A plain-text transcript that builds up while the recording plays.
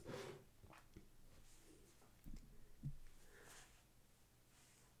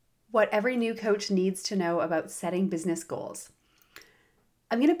what every new coach needs to know about setting business goals.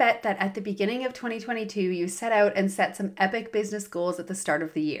 I'm going to bet that at the beginning of 2022, you set out and set some epic business goals at the start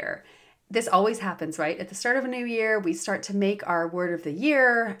of the year. This always happens, right? At the start of a new year, we start to make our word of the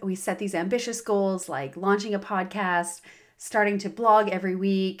year. We set these ambitious goals like launching a podcast, starting to blog every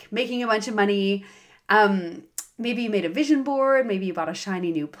week, making a bunch of money. Maybe you made a vision board. Maybe you bought a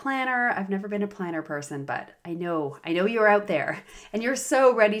shiny new planner. I've never been a planner person, but I know you're out there and you're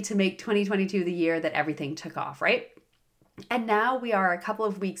so ready to make 2022 the year that everything took off, right? And now we are a couple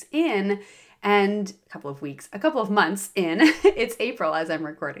of months in. It's April as I'm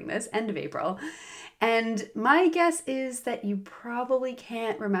recording this, end of April. And my guess is that you probably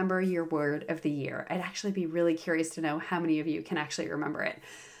can't remember your word of the year. I'd actually be really curious to know how many of you can actually remember it.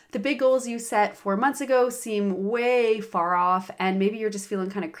 The big goals you set 4 months ago seem way far off, and maybe you're just feeling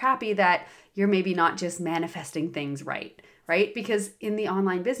kind of crappy that you're maybe not just manifesting things right? Because in the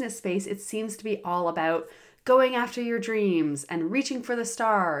online business space, it seems to be all about going after your dreams and reaching for the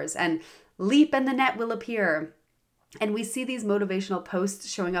stars and leap and the net will appear. And we see these motivational posts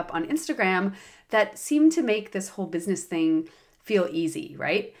showing up on Instagram that seem to make this whole business thing feel easy,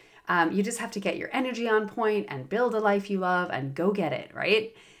 right? You just have to get your energy on point and build a life you love and go get it,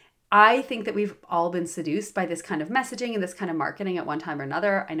 right? I think that we've all been seduced by this kind of messaging and this kind of marketing at one time or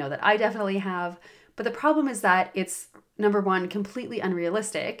another. I know that I definitely have. But the problem is that it's, number one, completely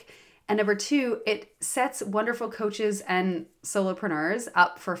unrealistic. And number two, it sets wonderful coaches and solopreneurs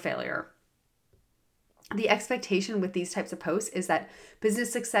up for failure. The expectation with these types of posts is that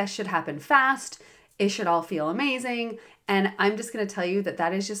business success should happen fast. It should all feel amazing. And I'm just going to tell you that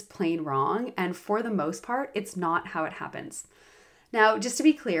that is just plain wrong. And for the most part, it's not how it happens. Now, just to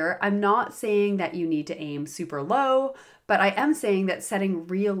be clear, I'm not saying that you need to aim super low, but I am saying that setting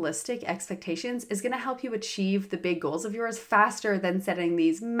realistic expectations is going to help you achieve the big goals of yours faster than setting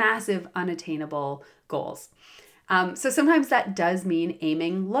these massive, unattainable goals. So sometimes that does mean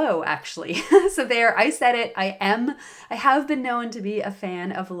aiming low, actually. So there, I said it. I have been known to be a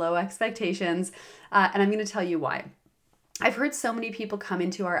fan of low expectations, and I'm going to tell you why. I've heard so many people come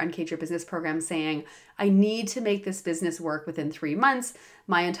into our Uncage Your Business program saying, I need to make this business work within 3 months.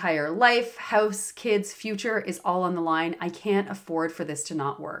 My entire life, house, kids, future is all on the line. I can't afford for this to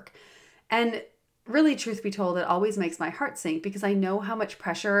not work. And really, truth be told, it always makes my heart sink because I know how much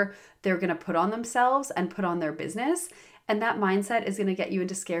pressure they're going to put on themselves and put on their business. And that mindset is going to get you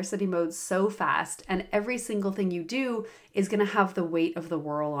into scarcity mode so fast. And every single thing you do is going to have the weight of the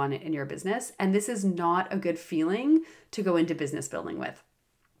world on it in your business. And this is not a good feeling to go into business building with.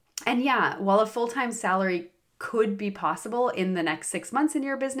 And yeah, while a full-time salary could be possible in the next 6 months in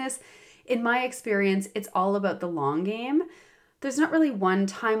your business, in my experience, it's all about the long game. There's not really one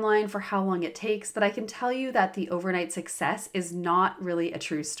timeline for how long it takes, but I can tell you that the overnight success is not really a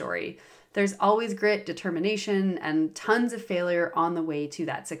true story. There's always grit, determination, and tons of failure on the way to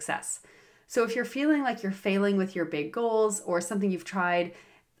that success. So if you're feeling like you're failing with your big goals or something you've tried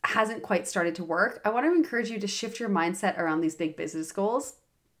hasn't quite started to work, I want to encourage you to shift your mindset around these big business goals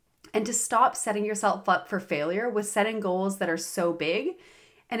and to stop setting yourself up for failure with setting goals that are so big.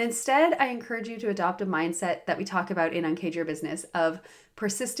 And instead, I encourage you to adopt a mindset that we talk about in Uncage Your Business of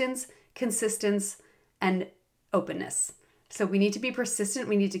persistence, consistency, and openness. So we need to be persistent.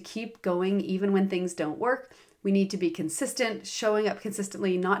 We need to keep going even when things don't work. We need to be consistent, showing up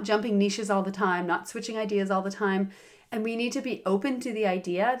consistently, not jumping niches all the time, not switching ideas all the time. And we need to be open to the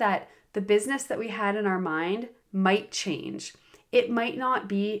idea that the business that we had in our mind might change. It might not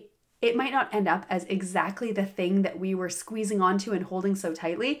end up as exactly the thing that we were squeezing onto and holding so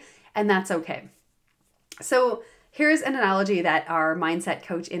tightly, and that's okay. So here's an analogy that our mindset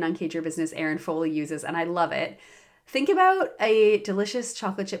coach in Uncage Your Business, Erin Foley, uses, and I love it. Think about a delicious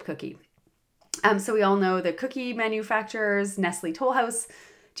chocolate chip cookie. So we all know the cookie manufacturers, Nestle Toll House.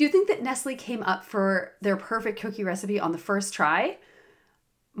 Do you think that Nestle came up for their perfect cookie recipe on the first try?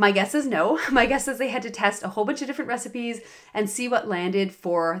 My guess is no. My guess is they had to test a whole bunch of different recipes and see what landed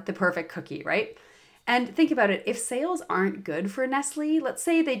for the perfect cookie, right? And think about it. If sales aren't good for Nestle, let's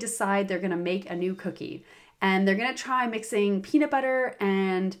say they decide they're going to make a new cookie and they're going to try mixing peanut butter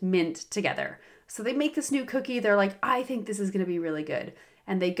and mint together. So they make this new cookie. They're like, I think this is going to be really good.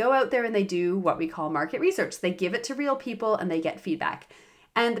 And they go out there and they do what we call market research. They give it to real people and they get feedback.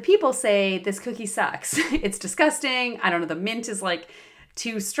 And the people say, this cookie sucks. It's disgusting. I don't know. The mint is like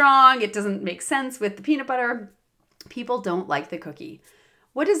too strong. It doesn't make sense with the peanut butter. People don't like the cookie.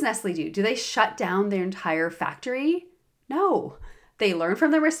 What does Nestle do? Do they shut down their entire factory? No. They learn from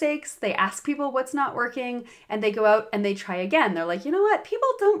their mistakes, they ask people what's not working, and they go out and they try again. They're like, you know what? People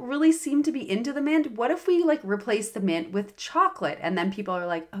don't really seem to be into the mint. What if we like replace the mint with chocolate? And then people are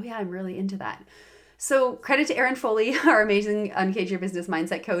like, oh yeah, I'm really into that. So credit to Erin Foley, our amazing Uncage Your Business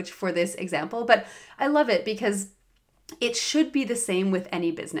mindset coach, for this example. But I love it because it should be the same with any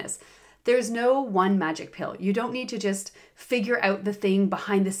business. There's no one magic pill. You don't need to just figure out the thing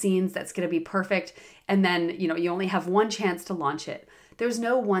behind the scenes that's going to be perfect and then, you only have one chance to launch it. There's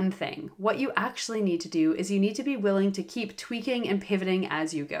no one thing. What you actually need to do is you need to be willing to keep tweaking and pivoting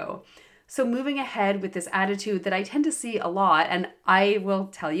as you go. So moving ahead with this attitude that I tend to see a lot, and I will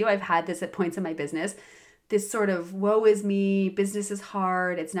tell you, I've had this at points in my business, this sort of woe is me, business is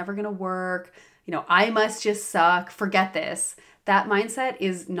hard, it's never going to work, I must just suck, forget this. That mindset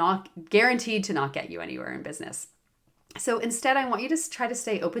is not guaranteed to not get you anywhere in business. So instead, I want you to try to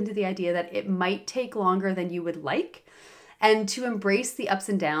stay open to the idea that it might take longer than you would like, and to embrace the ups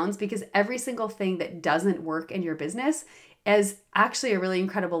and downs, because every single thing that doesn't work in your business is actually a really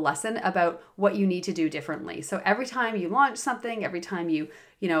incredible lesson about what you need to do differently. So every time you launch something, every time you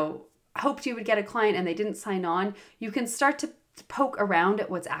hoped you would get a client and they didn't sign on, you can start to poke around at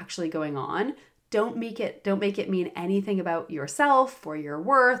what's actually going on. Don't make it mean anything about yourself or your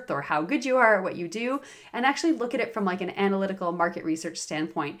worth or how good you are at what you do, and actually look at it from like an analytical market research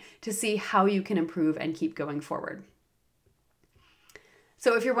standpoint to see how you can improve and keep going forward.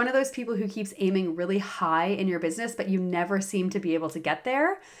 So if you're one of those people who keeps aiming really high in your business, but you never seem to be able to get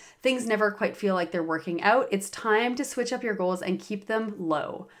there, things never quite feel like they're working out, it's time to switch up your goals and keep them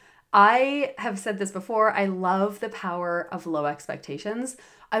low. I have said this before, I love the power of low expectations.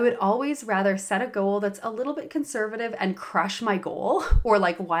 I would always rather set a goal that's a little bit conservative and crush my goal or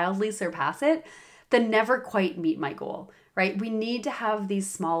like wildly surpass it than never quite meet my goal, right? We need to have these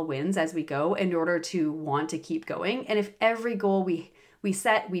small wins as we go in order to want to keep going. And if every goal we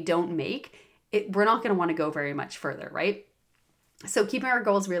set, we don't make it, we're not going to want to go very much further, right? So keeping our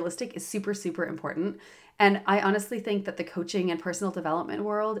goals realistic is super, super important. And I honestly think that the coaching and personal development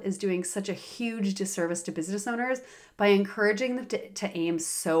world is doing such a huge disservice to business owners by encouraging them to aim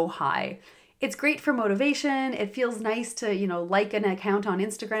so high. It's great for motivation. It feels nice to, like an account on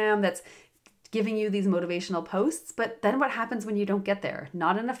Instagram that's giving you these motivational posts. But then what happens when you don't get there?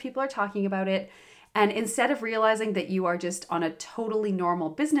 Not enough people are talking about it. And instead of realizing that you are just on a totally normal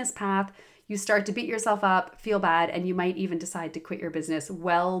business path, you start to beat yourself up, feel bad, and you might even decide to quit your business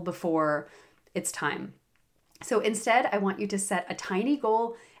well before it's time. So instead, I want you to set a tiny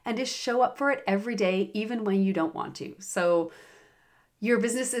goal and just show up for it every day, even when you don't want to. So your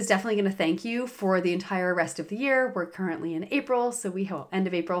business is definitely going to thank you for the entire rest of the year. We're currently in April, so we have end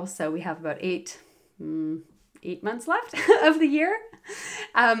of April, so we have about eight months left of the year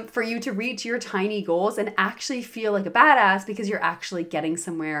for you to reach your tiny goals and actually feel like a badass because you're actually getting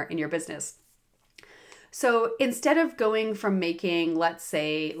somewhere in your business. So instead of going from making, let's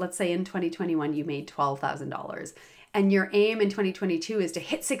say in 2021, you made $12,000 and your aim in 2022 is to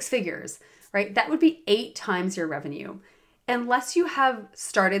hit six figures, right? That would be 8 times your revenue. Unless you have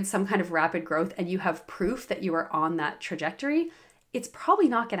started some kind of rapid growth and you have proof that you are on that trajectory, it's probably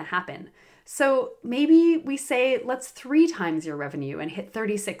not going to happen. So maybe we say, let's 3 times your revenue and hit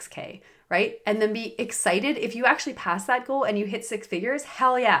 36K, right? And then be excited. If you actually pass that goal and you hit 6 figures,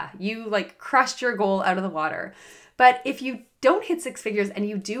 hell yeah, you like crushed your goal out of the water. But if you don't hit 6 figures and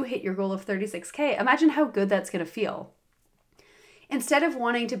you do hit your goal of 36K, imagine how good that's going to feel. Instead of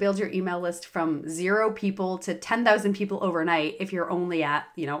wanting to build your email list from 0 people to 10,000 people overnight, if you're only at,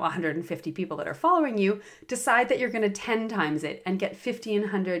 150 people that are following you, decide that you're going to 10 times it and get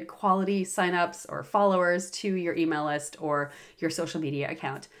 1,500 quality signups or followers to your email list or your social media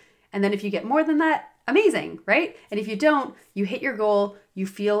account. And then if you get more than that, amazing, right? And if you don't, you hit your goal, you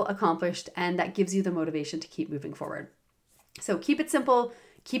feel accomplished, and that gives you the motivation to keep moving forward. So keep it simple.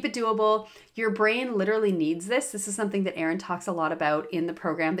 Keep it doable. Your brain literally needs this. This is something that Erin talks a lot about in the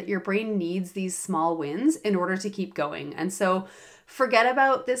program, that your brain needs these small wins in order to keep going. And so forget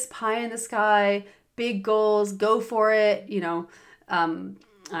about this pie in the sky, big goals, go for it. I don't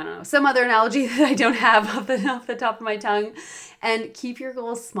know, some other analogy that I don't have off the top of my tongue, and keep your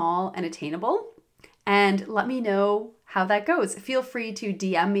goals small and attainable. And let me know how that goes. Feel free to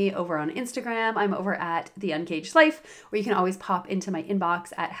DM me over on Instagram. I'm over at The Uncaged Life, or you can always pop into my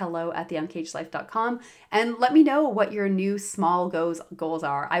inbox at hello@theuncagedlife.com and let me know what your new small goals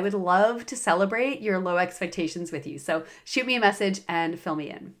are. I would love to celebrate your low expectations with you. So shoot me a message and fill me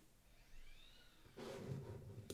in.